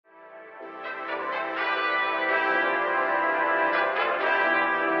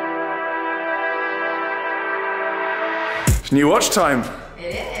It's new watch time.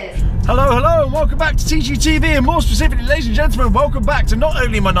 It is. Hello, hello, and welcome back to TGTV, and more specifically, ladies and gentlemen, welcome back to not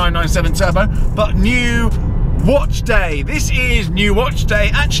only my 997 Turbo, but new watch day. This is new watch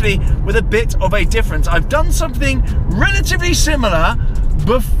day, actually with a bit of a difference. I've done something relatively similar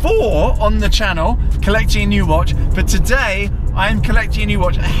before on the channel, collecting a new watch, but today I am collecting a new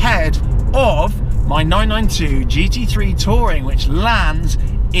watch ahead of my 992 GT3 Touring, which lands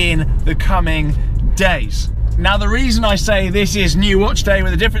in the coming days. Now, the reason I say this is new watch day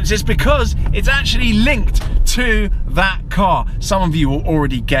with a difference is because it's actually linked to that car. Some of you will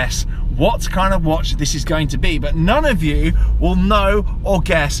already guess what kind of watch this is going to be, but none of you will know or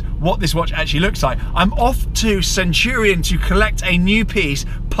guess what this watch actually looks like. I'm off to Centurion to collect a new piece,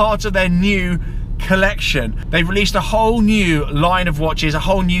 part of their new collection. They've released a whole new line of watches, a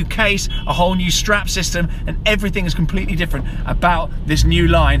whole new case, a whole new strap system, and everything is completely different about this new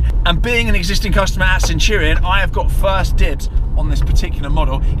line. And being an existing customer at Centurion, I have got first dibs on this particular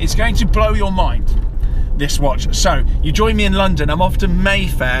model. It's going to blow your mind, this watch. So you join me in London. I'm off to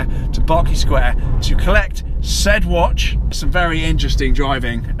Mayfair to Berkeley Square to collect said watch. Some very interesting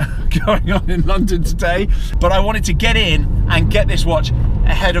driving going on in London today, but I wanted to get in and get this watch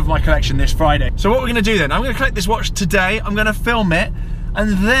ahead of my collection this Friday. So what we're going to do then, I'm going to collect this watch today, I'm going to film it,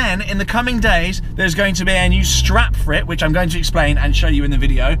 and then in the coming days there's going to be a new strap for it, which I'm going to explain and show you in the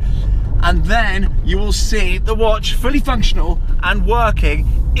video, and then you will see the watch fully functional and working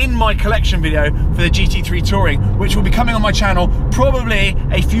in my collection video for the GT3 Touring, which will be coming on my channel probably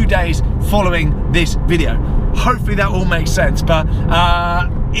a few days following this video. Hopefully that all makes sense, but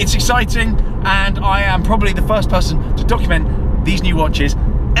it's exciting, and I am probably the first person to document these new watches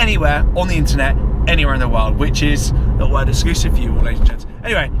anywhere on the internet, anywhere in the world, which is a word exclusive for you all, ladies and gents.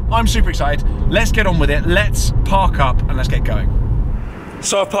 Anyway, I'm super excited. Let's get on with it. Let's park up and let's get going.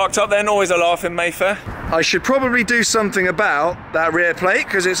 So I've parked up then, always a laugh in Mayfair. I should probably do something about that rear plate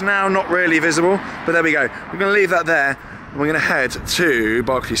because it's now not really visible, but there we go. We're going to leave that there and we're going to head to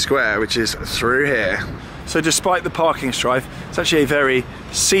Berkeley Square, which is through here. So despite the parking strife, it's actually a very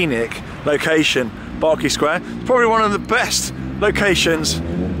scenic location, Berkeley Square. It's probably one of the best locations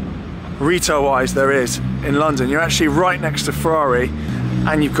retail-wise there is in London. You're actually right next to Ferrari,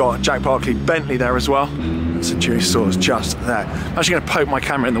 and you've got Jack Barclay Bentley there as well. Centurion store's just there. I'm actually going to poke my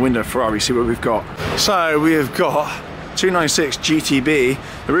camera in the window of Ferrari, see what we've got. So we have got 296 GTB.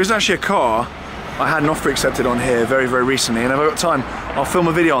 There is actually a car I had an offer accepted on here very, very recently, and if I've got time, I'll film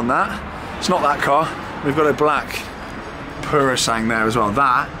a video on that. It's not that car. We've got a black Purasang there as well.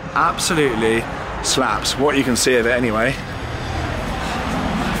 That absolutely slaps, what you can see of it anyway.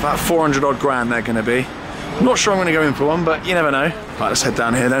 About 400 odd grand they're going to be. Not sure I'm going to go in for one, but you never know. Right, let's head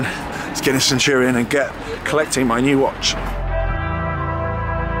down here then. Let's get in Centurion and get collecting my new watch.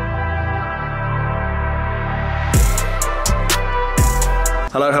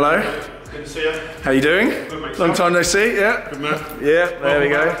 Hello, hello. Good to see you. How you doing? Good, mate. Long time no see, yeah? Good man. Yeah, there we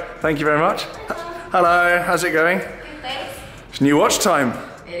go. Thank you very much. Hello, how's it going? Good, thanks. It's new watch time.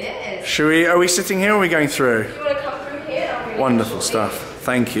 It is. Are we sitting here or are we going through? You want to come through here? Wonderful stuff.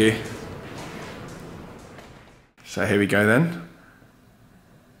 Thank you. So here we go then.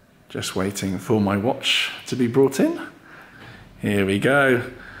 Just waiting for my watch to be brought in. Here we go.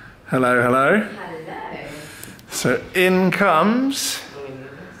 Hello, hello. Hello. So in comes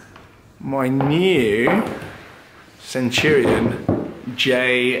my new Centurion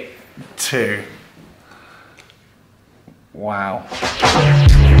J2. Wow.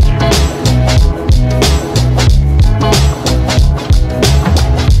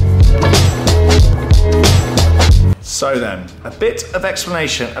 So then, a bit of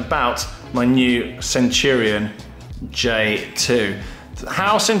explanation about my new Centurion J2.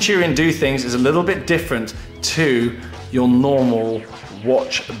 How Centurion do things is a little bit different to your normal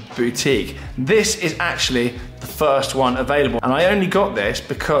watch boutique. This is actually the first one available, and I only got this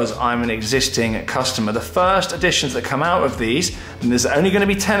because I'm an existing customer. The first editions that come out of these, and there's only going to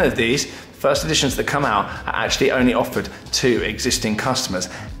be 10 of these, first editions that come out are actually only offered to existing customers,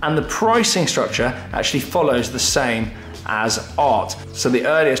 and the pricing structure actually follows the same as art. So the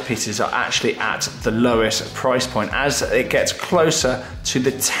earliest pieces are actually at the lowest price point. As it gets closer to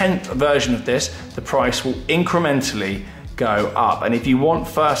the 10th version of this, the price will incrementally go up, and if you want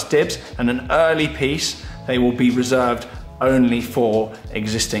first dibs and an early piece, they will be reserved only for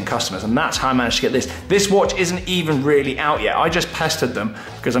existing customers, and that's how I managed to get this. This watch isn't even really out yet. I just pestered them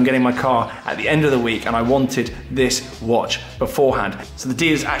because I'm getting my car at the end of the week and I wanted this watch beforehand. So the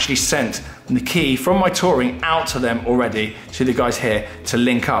dealers actually sent the key from my Touring out to them already, to the guys here to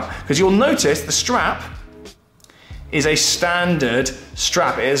link up. Because you'll notice the strap is a standard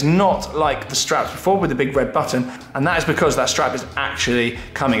strap. It is not like the straps before with the big red button, and that is because that strap is actually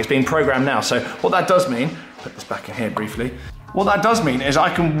coming. It's being programmed now. So what that does mean, put this back in here briefly, what that does mean is I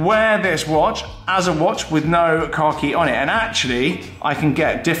can wear this watch as a watch with no car key on it, and actually I can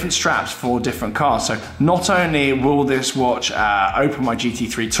get different straps for different cars. So not only will this watch open my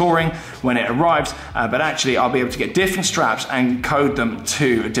GT3 Touring when it arrives, but actually I'll be able to get different straps and code them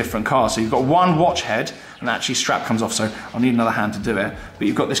to different cars. So you've got one watch head, and actually strap comes off, so I'll need another hand to do it, but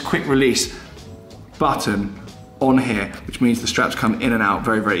you've got this quick release button on here, which means the straps come in and out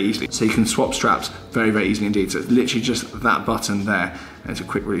very, very easily. So you can swap straps very, very easily indeed. So it's literally just that button there, and it's a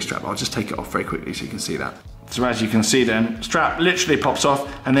quick release strap. I'll just take it off very quickly so you can see that. So as you can see then, strap literally pops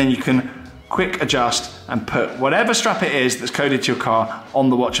off, and then you can quick adjust and put whatever strap it is that's coded to your car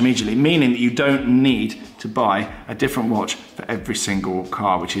on the watch immediately, meaning that you don't need to buy a different watch for every single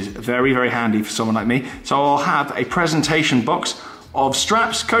car, which is very, very handy for someone like me. So I'll have a presentation box of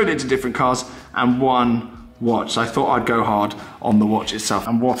straps coded to different cars and one watch. So I thought I'd go hard on the watch itself,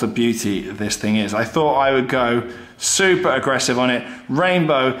 and what a beauty this thing is. I thought I would go super aggressive on it.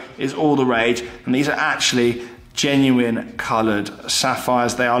 Rainbow is all the rage, and these are actually genuine coloured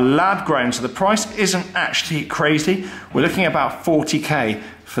sapphires. They are lab grown, so the price isn't actually crazy. We're looking at about 40k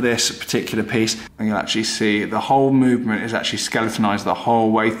for this particular piece, and you'll actually see the whole movement is actually skeletonized the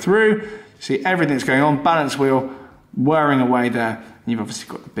whole way through. See everything that's going on, balance wheel whirring away there. You've obviously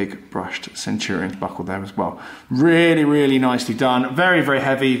got the big brushed Centurion buckle there as well. Really, really nicely done. Very, very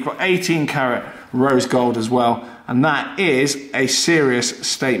heavy. You've got 18 karat rose gold as well. And that is a serious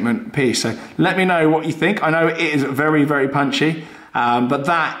statement piece. So let me know what you think. I know it is very, very punchy, but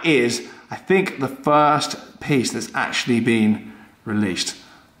that is, I think, the first piece that's actually been released.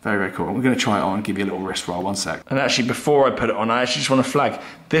 Very, very cool. We're going to try it on and give you a little wrist roll, one sec. And actually, before I put it on, I actually just want to flag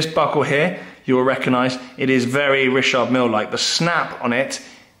this buckle here. You will recognize it is very Richard Mille-like. The snap on it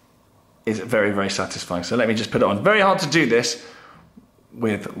is very, very satisfying. So let me just put it on. Very hard to do this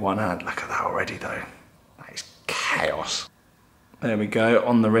with one hand. Look at that already, though. That is chaos. There we go,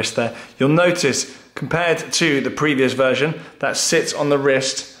 on the wrist there. You'll notice, compared to the previous version, that sits on the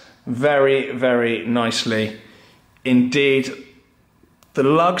wrist very, very nicely indeed. The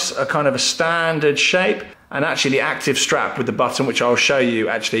lugs are kind of a standard shape, and actually the active strap with the button, which I'll show you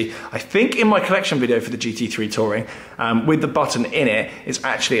actually, I think in my collection video for the GT3 Touring, with the button in it, is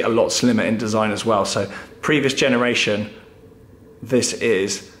actually a lot slimmer in design as well. So previous generation, this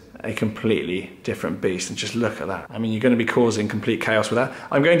is a completely different beast, and just look at that. I mean, you're going to be causing complete chaos with that.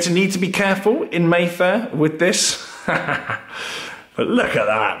 I'm going to need to be careful in Mayfair with this, but look at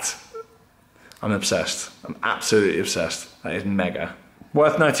that. I'm obsessed. I'm absolutely obsessed. That is mega.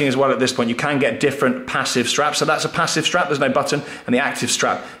 Worth noting as well at this point, you can get different passive straps. So that's a passive strap, there's no button, and the active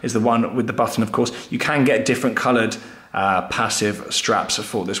strap is the one with the button, of course. You can get different coloured passive straps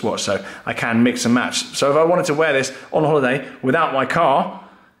for this watch, so I can mix and match. So if I wanted to wear this on holiday without my car,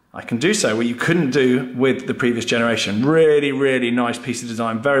 I can do so, what you couldn't do with the previous generation. Really, really nice piece of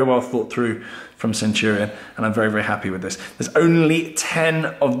design, very well thought through from Centurion, and I'm very, very happy with this. There's only 10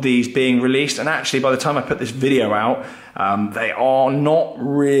 of these being released, and actually by the time I put this video out, they are not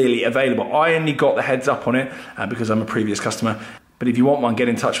really available. I only got the heads up on it because I'm a previous customer, but if you want one, get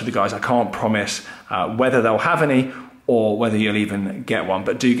in touch with the guys. I can't promise whether they'll have any or whether you'll even get one,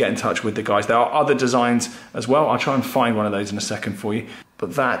 but do get in touch with the guys. There are other designs as well. I'll try and find one of those in a second for you,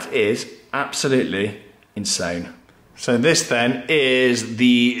 but that is absolutely insane. So this then is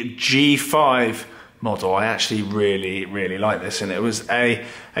the G5 model. I actually really, really like this, and it was a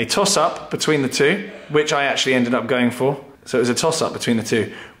toss-up between the two, which I actually ended up going for. So it was a toss-up between the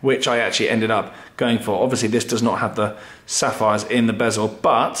two, which I actually ended up going for. Obviously this does not have the sapphires in the bezel,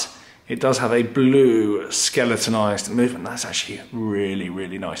 but it does have a blue skeletonized movement. That's actually really,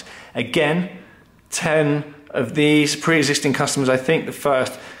 really nice. Again, 10 of these pre-existing customers. I think the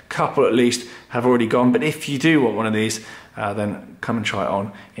first couple at least have already gone, but if you do want one of these, then come and try it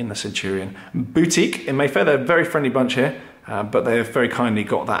on in the Centurion boutique in Mayfair. They're a very friendly bunch here, but they have very kindly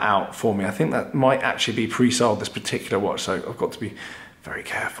got that out for me. I think that might actually be pre-sold, this particular watch, so I've got to be very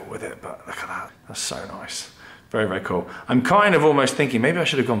careful with it, but look at that. That's so nice. Very, very cool. I'm kind of almost thinking maybe I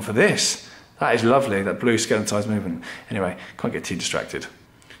should have gone for this. That is lovely, that blue skeletonized movement. Anyway, can't get too distracted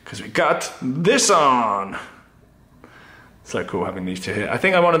because we got this on. So cool having these two here. I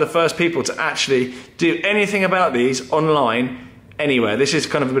think I'm one of the first people to actually do anything about these online anywhere. This is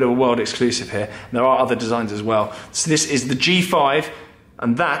kind of a bit of a world exclusive here. There are other designs as well. So this is the G5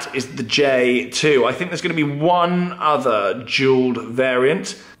 and that is the J2. I think there's going to be one other jeweled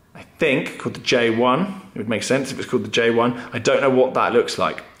variant. I I think, called the J1. It would make sense if it's called the J1. I don't know what that looks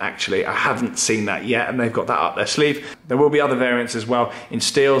like, actually. I haven't seen that yet, and they've got that up their sleeve. There will be other variants as well in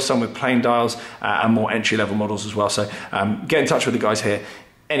steel, some with plain dials, and more entry-level models as well. So get in touch with the guys here.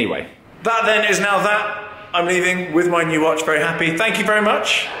 Anyway, that then is now that. I'm leaving with my new watch, very happy. Thank you very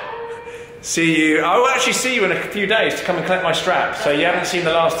much. See you. I will actually see you in a few days to come and collect my strap. So you haven't seen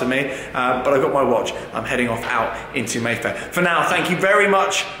the last of me, but I got my watch. I'm heading off out into Mayfair. For now, thank you very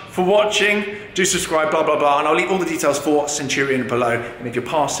much for watching. Do subscribe, blah, blah, blah. And I'll leave all the details for Centurion below. And if you're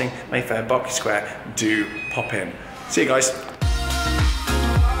passing Mayfair, Berkeley Square, do pop in. See you guys.